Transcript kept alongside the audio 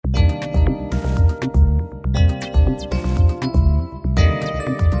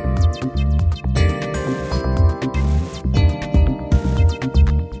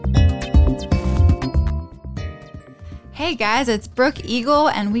Hey guys, it's Brooke Eagle,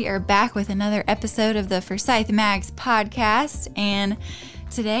 and we are back with another episode of the Forsyth Mags podcast. And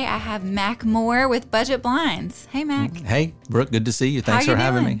today I have Mac Moore with Budget Blinds. Hey, Mac. Hey, Brooke, good to see you. Thanks How for you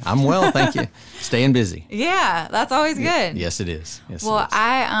having doing? me. I'm well, thank you. Staying busy. Yeah, that's always good. Yes, it is. Yes, Well, it is.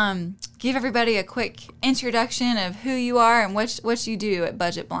 I give everybody a quick introduction of who you are and what you do at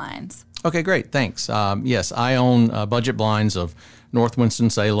Budget Blinds. Okay, great. Thanks. Yes, I own Budget Blinds of North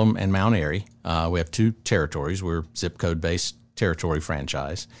Winston-Salem and Mount Airy. We have two territories. We're zip code-based territory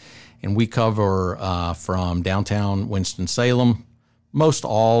franchise. And we cover from downtown Winston-Salem, most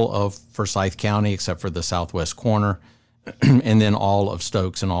all of Forsyth County except for the southwest corner, and then all of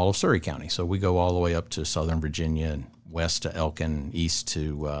Stokes and all of Surrey County. So we go all the way up to Southern Virginia and west to Elkin, east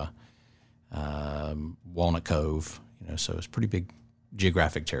to Walnut Cove. So it's pretty big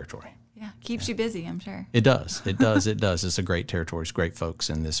geographic territory. Yeah, keeps you busy, I'm sure. It does. It does. It does. It's a great territory. It's great folks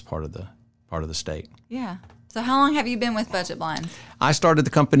in this part of the state. Yeah. So how long have you been with Budget Blinds? I started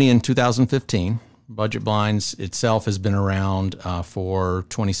the company in 2015. Budget Blinds itself has been around for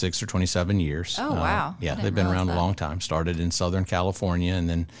 26 or 27 years. Oh, wow. Yeah, I didn't they've been realize around that. a long time. Started in Southern California and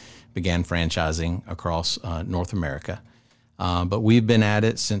then began franchising across North America. But we've been at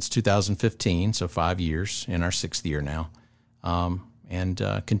it since 2015, so 5 years, in our sixth year now, and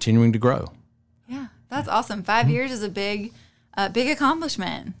continuing to grow. Yeah, that's awesome. 5 years is a big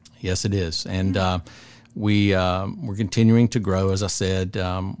accomplishment. Yes, it is. And we're continuing to grow. As I said,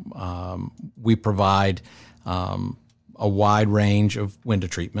 we provide a wide range of window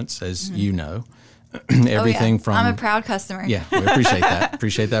treatments, as you know. Everything from I'm a proud customer. Yeah, we appreciate that.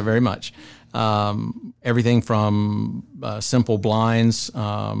 Appreciate that very much. Everything from simple blinds,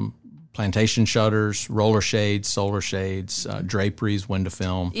 plantation shutters, roller shades, solar shades, draperies, window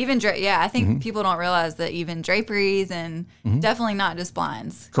film. Even I think Mm-hmm. people don't realize that even draperies and definitely not just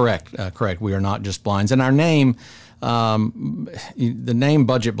blinds. Correct. We are not just blinds. And our name, the name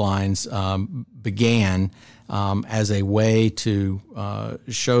Budget Blinds began as a way to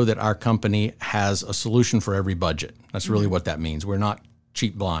show that our company has a solution for every budget. That's really what that means. We're not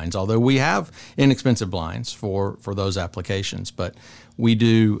cheap blinds, although we have inexpensive blinds for those applications. But we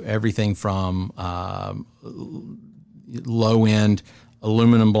do everything from low-end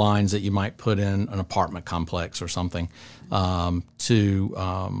aluminum blinds that you might put in an apartment complex or something, to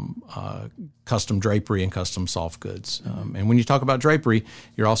custom drapery and custom soft goods. And when you talk about drapery,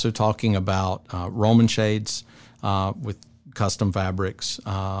 you're also talking about Roman shades with custom fabrics.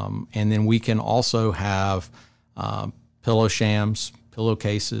 And then we can also have pillow shams,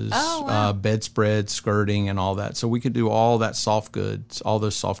 pillowcases, bedspreads, skirting, and all that. So we could do all that soft goods, all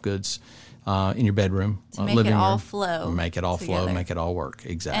those soft goods in your bedroom, To make living it all room. flow. Make it all together. flow, make it all work.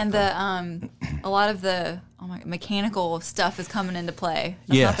 Exactly. And the a lot of the mechanical stuff is coming into play.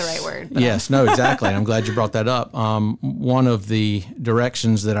 That's not the right word. But Yes, no, exactly. And I'm glad you brought that up. One of the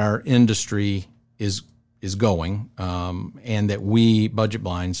directions that our industry is going, and that we, Budget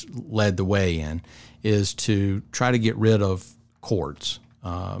Blinds, led the way in, is to try to get rid of cords.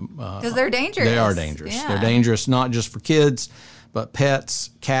 because they're dangerous. They are dangerous. Yeah. They're dangerous not just for kids, but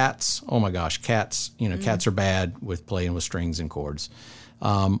pets, cats. Oh my gosh, cats! Cats are bad with playing with strings and cords.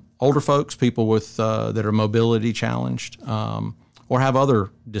 Older folks, people with that are mobility challenged, or have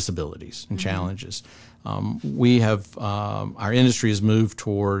other disabilities and challenges. We have our industry has moved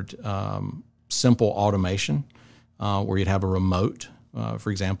toward simple automation, where you'd have a remote,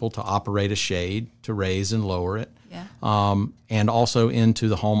 for example, to operate a shade, to raise and lower it. Yeah. And also into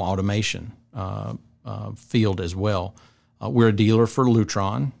the home automation field as well. We're a dealer for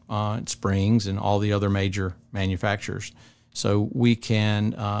Lutron, Springs, and all the other major manufacturers. So we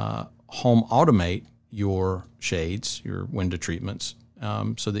can home automate your shades, your window treatments,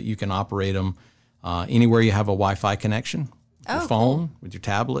 so that you can operate them anywhere you have a Wi-Fi connection, your phone, with your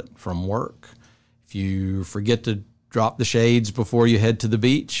tablet, from work. If you forget to drop the shades before you head to the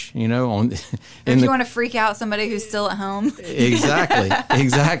beach, If you want to freak out somebody who's still at home. Exactly.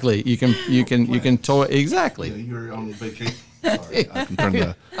 You can exactly. You're on vacation. Sorry, I can turn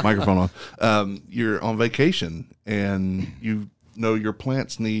the microphone on. You're on vacation, and your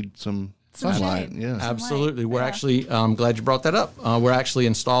plants need some sunlight. shade. Yeah, Absolutely. We're Yeah. actually, I'm glad you brought that up. We're actually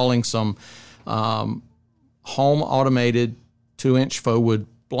installing some home automated 2-inch faux wood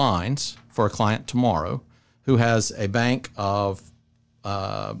blinds for a client tomorrow who has a bank of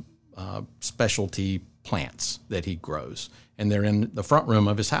specialty plants that he grows. And they're in the front room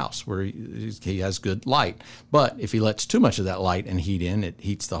of his house where he has good light. But if he lets too much of that light and heat in, it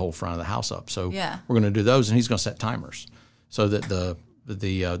heats the whole front of the house up. So Yeah. we're going to do those, and he's going to set timers so that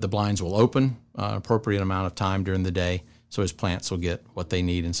the blinds will open an appropriate amount of time during the day so his plants will get what they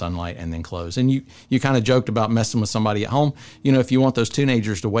need in sunlight and then close. And you kind of joked about messing with somebody at home. If you want those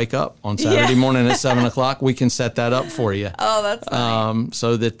teenagers to wake up on Saturday morning at 7 o'clock, we can set that up for you. Oh, that's funny.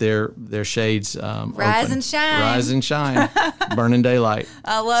 So that their shades rise open. and shine. Rise and shine. Burning daylight.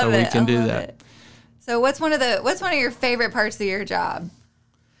 I love it. So we can do that. It. So what's one of your favorite parts of your job?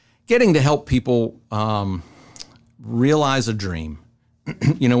 Getting to help people realize a dream.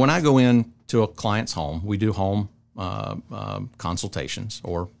 When I go into a client's home, we do home consultations,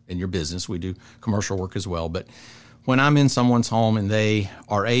 or in your business, we do commercial work as well. But when I'm in someone's home and they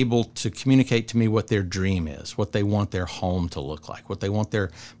are able to communicate to me what their dream is, what they want their home to look like, what they want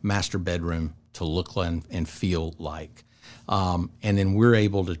their master bedroom to look like and feel like, and then we're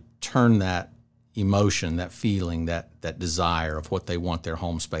able to turn that emotion, that feeling, that desire of what they want their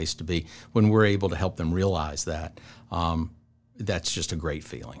home space to be, when we're able to help them realize that, that's just a great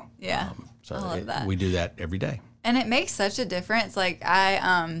feeling. Yeah, so I love that. We do that every day. And it makes such a difference. Like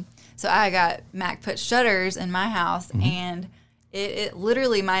I got Mac put shutters in my house, and it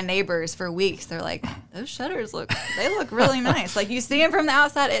literally, my neighbors for weeks, they're like, those shutters look really nice. Like you see them from the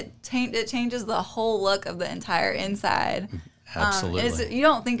outside, it changes the whole look of the entire inside. Absolutely. You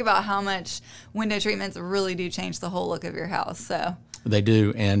don't think about how much window treatments really do change the whole look of your house. So they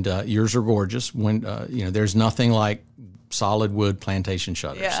do, and yours are gorgeous. When there's nothing like solid wood plantation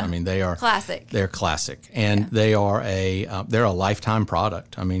shutters. Yeah. I mean, they are classic. They're classic, and they are they're a lifetime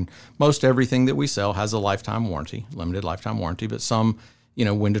product. I mean, most everything that we sell has a lifetime warranty, limited lifetime warranty, but some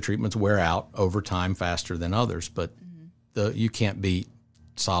window treatments wear out over time faster than others. But you can't beat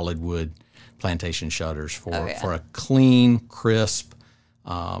solid wood plantation shutters for a clean, crisp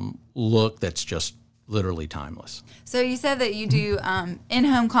look that's just literally timeless. So you said that you do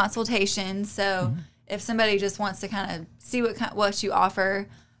in-home consultations. So if somebody just wants to kind of see what you offer,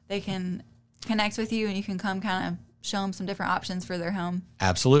 they can connect with you and you can come kind of show them some different options for their home.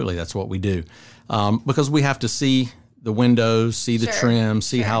 Absolutely. That's what we do. Because we have to see the windows, see the trim,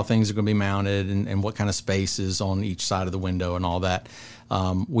 see how things are going to be mounted and what kind of space is on each side of the window and all that.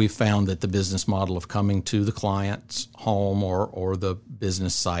 We've found that the business model of coming to the client's home or the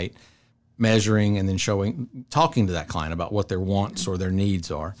business site, measuring and then talking to that client about what their wants or their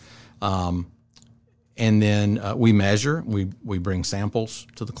needs are. And then we measure, we bring samples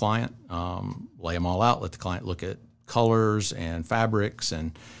to the client, lay them all out, let the client look at colors and fabrics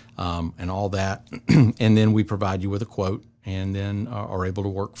and all that. And then we provide you with a quote and then are able to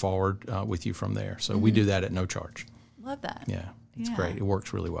work forward with you from there. So we do that at no charge. Love that. Yeah, it's great. It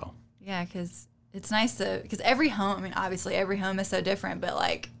works really well. Yeah, because it's nice because every home, I mean, obviously every home is so different, but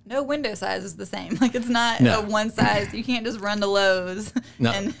like no window size is the same. Like it's not a one size. You can't just run to Lowe's.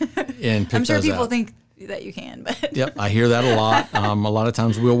 No. And pick I'm sure those people out. think that you can, but Yep, I hear that a lot. A lot of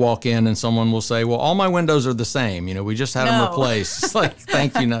times we'll walk in and someone will say, "Well, all my windows are the same. We just had them replaced." It's like,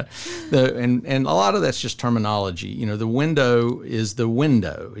 thank you. No, and a lot of that's just terminology. The window is the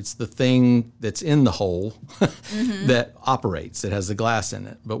window. It's the thing that's in the hole that operates. It has the glass in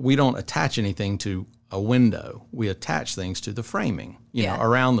it. But we don't attach anything to a window. We attach things to the framing,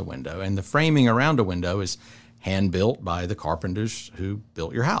 around the window, and the framing around a window is hand built by the carpenters who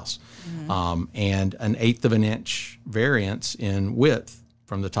built your house. And an 1/8 of an inch variance in width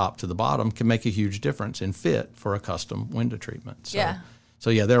from the top to the bottom can make a huge difference in fit for a custom window treatment.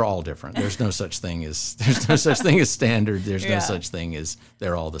 So they're all different. There's no such thing as standard. There's no such thing as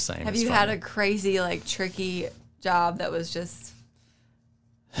they're all the same. Have you had a crazy tricky job that was just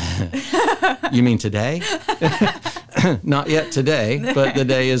You mean today? Not yet today, but the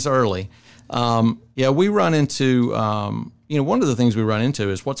day is early. We run into, one of the things we run into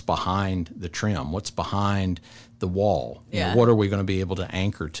is what's behind the trim, what's behind the wall. What are we going to be able to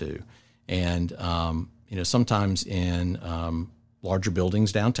anchor to? And, sometimes in larger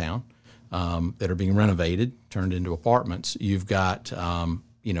buildings downtown that are being renovated, turned into apartments, you've got,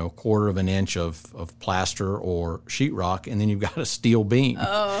 1/4 of an inch of plaster or sheetrock, and then you've got a steel beam.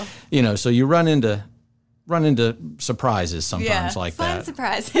 So you run into surprises sometimes like fun that.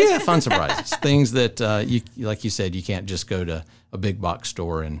 Surprises. Yeah, fun surprises. Things that like you said, you can't just go to a big box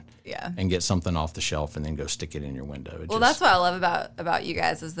store and get something off the shelf and then go stick it in your window. That's what I love about you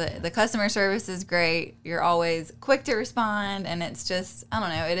guys is that the customer service is great. You're always quick to respond, and it's just, I don't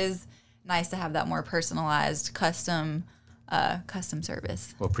know, it is nice to have that more personalized custom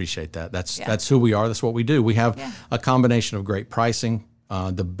service. Well, appreciate that. That's who we are. That's what we do. We have a combination of great pricing,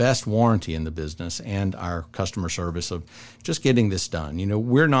 the best warranty in the business, and our customer service of just getting this done.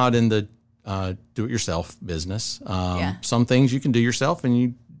 We're not in the do-it-yourself business. Some things you can do yourself, and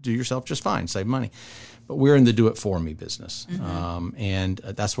you do yourself just fine, save money. But we're in the do-it-for-me business, and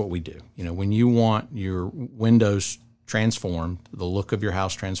that's what we do. When you want your windows transformed, the look of your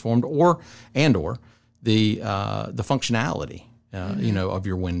house transformed, or the functionality, of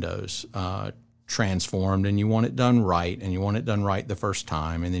your windows transformed, and you want it done right, and you want it done right the first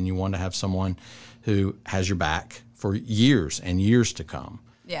time, and then you want to have someone who has your back for years and years to come.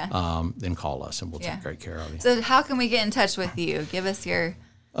 Yeah. Then call us, and we'll take great care of you. So how can we get in touch with you? Give us your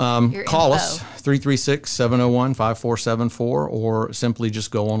Call info. us, 336-701-5474, or simply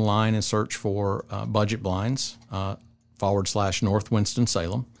just go online and search for Budget Blinds / North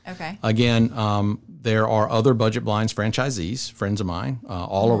Winston-Salem. Okay. Again, there are other Budget Blinds franchisees, friends of mine,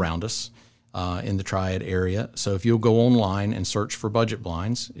 all around us in the Triad area. So if you'll go online and search for Budget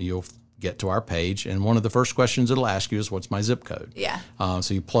Blinds, you'll get to our page, and one of the first questions it'll ask you is, what's my zip code? Yeah.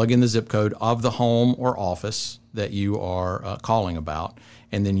 So you plug in the zip code of the home or office that you are calling about,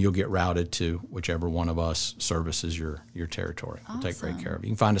 and then you'll get routed to whichever one of us services your territory. We'll take great care of you.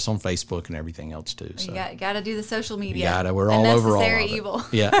 You can find us on Facebook and everything else too. So You got to do the social media. we're all over all of Necessary it. evil.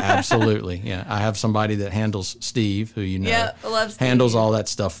 Yeah, absolutely. Yeah, I have somebody that handles Steve, who Yeah, I love Steve. handles all that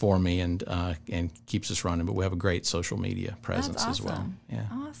stuff for me and keeps us running. But we have a great social media presence That's as well. awesome. Yeah.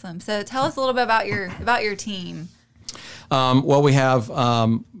 Awesome. So tell us a little bit about your team. Well, we have,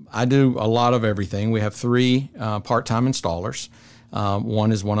 I do a lot of everything. We have 3 part-time installers.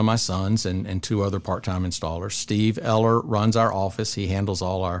 One is one of my sons and 2 other part-time installers. Steve Eller runs our office. He handles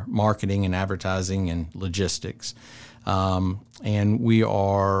all our marketing and advertising and logistics. And we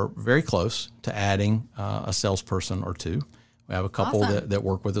are very close to adding a salesperson or 2. We have a couple Awesome. that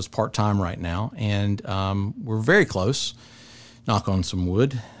work with us part-time right now. And we're very close, knock on some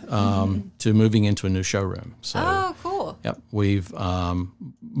wood, to moving into a new showroom. So, Oh, cool. yep, we've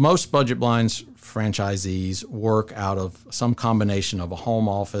most Budget Blinds franchisees work out of some combination of a home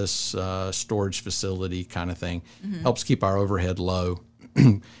office, storage facility kind of thing. Helps keep our overhead low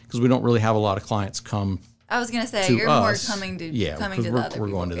because we don't really have a lot of clients come I was going to say, to you're us. more coming to yeah, coming because to the other we're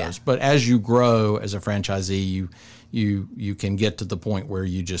people. going to Yeah. those. But as you grow as a franchisee, you can get to the point where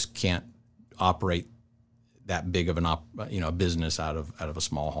you just can't operate that big of a business out of a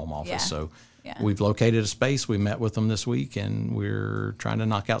small home office. Yeah. So Yeah. we've located a space. We met with them this week, and we're trying to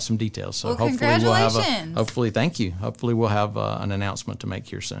knock out some details. So Well, hopefully we'll have congratulations. thank you. Hopefully we'll have an announcement to make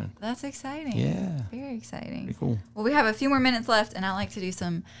here soon. That's exciting. Yeah. Very exciting. Pretty cool. Well, we have a few more minutes left, and I like to do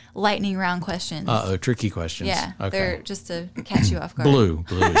some lightning round questions. Tricky questions. Yeah, Okay. they're just to catch you off guard. Blue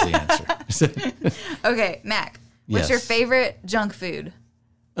is the answer. Okay, Mac, what's Yes. your favorite junk food?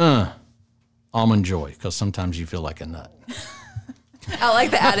 Almond Joy, because sometimes you feel like a nut. I like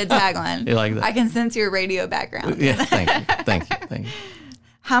the added tagline. You like that? I can sense your radio background. Yeah, thank you.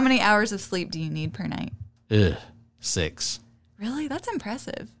 How many hours of sleep do you need per night? 6. Really? That's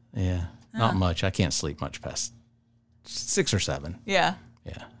impressive. Yeah, not much. I can't sleep much past 6 or 7. Yeah,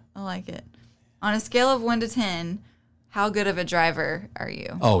 Yeah. I like it. On a scale of 1 to 10, how good of a driver are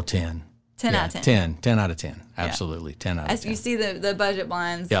you? Oh, 10. 10 Yeah, out of 10. 10 out of 10. Absolutely, 10 out of As 10. you see the Budget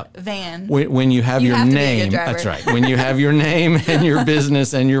Blinds Yep. van. When you have You your have to be a good name, driver. that's right. When you have your name and your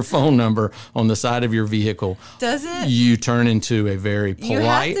business and your phone number on the side of your vehicle, Does it? you turn into a very You have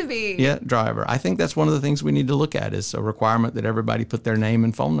polite to be. driver. I think that's one of the things we need to look at is a requirement that everybody put their name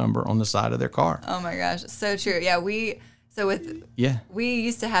and phone number on the side of their car. Oh my gosh, so true. Yeah, we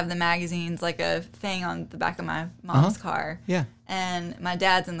used to have the magazines, like a thing on the back of my mom's car. Yeah. And my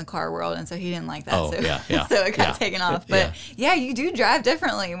dad's in the car world, and so he didn't like that. Oh, so, yeah. so it got Yeah. taken off. But yeah, you do drive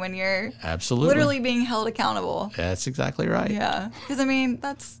differently when you're Absolutely. literally being held accountable. That's exactly right. Yeah, because I mean,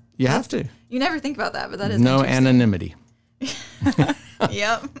 that's You have to. you never think about that, but that is No interesting. anonymity.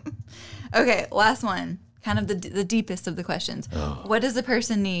 Yep. Okay, last one. Kind of the deepest of the questions. Oh. What does a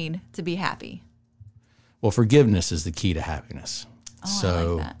person need to be happy? Well, forgiveness is the key to happiness. Oh, I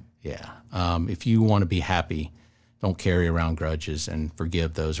like that. Yeah. If you want to be happy, don't carry around grudges and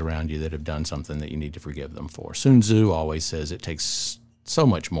forgive those around you that have done something that you need to forgive them for. Sun Tzu always says it takes so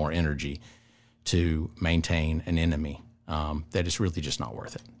much more energy to maintain an enemy that it's really just not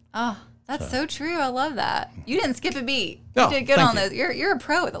worth it. Oh, that's so true. I love that. You didn't skip a beat. Oh, You did good thank on you. those. You're a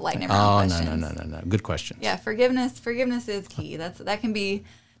pro at the lightning Oh, round no, questions. no. Good questions. Yeah, forgiveness is key. That's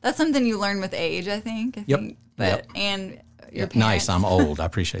something you learn with age, I think. I Yep. think. But Yep. and your parents. Nice. I'm old. I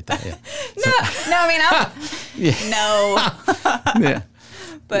appreciate that. Yeah. No, I mean, no. Yeah.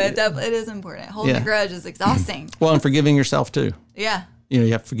 But it is important. Holding Yeah. a grudge is exhausting. Well, and forgiving yourself too. Yeah.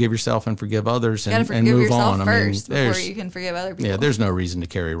 You have to forgive yourself and forgive others You got to and forgive move yourself on. first before there's you can forgive other people. yeah, there's no reason to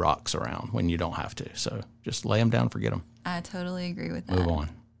carry rocks around when you don't have to. So just lay them down, forget them, I totally agree with that. move on.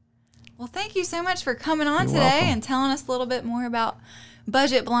 Well, thank you so much for coming on You're today welcome. and telling us a little bit more about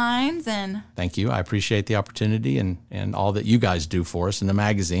budget blinds. And Thank you. I appreciate the opportunity and all that you guys do for us in the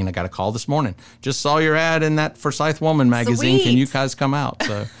magazine. I got a call this morning. Just saw your ad in that Forsyth Woman magazine. Sweet. Can you guys come out?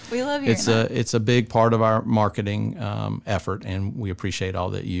 So we love hearing it's a big part of our marketing effort, and we appreciate all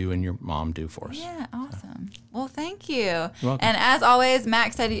that you and your mom do for us. Yeah, awesome. Well, thank you. welcome. And as always,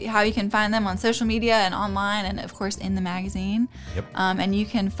 Mac said how you can find them on social media and online, and of course in the magazine. Yep. And you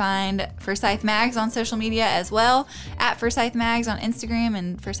can find Forsyth Mags on social media as well, at Forsyth Mags on Instagram,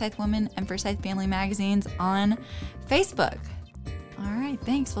 and Forsyth Woman and Forsyth Family Magazines on Facebook. All right,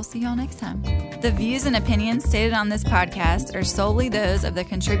 thanks. We'll see y'all next time. The views and opinions stated on this podcast are solely those of the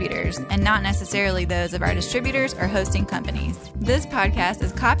contributors and not necessarily those of our distributors or hosting companies. This podcast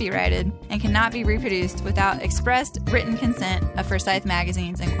is copyrighted and cannot be reproduced without expressed written consent of Forsyth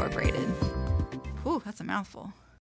Magazines Incorporated. Ooh, that's a mouthful.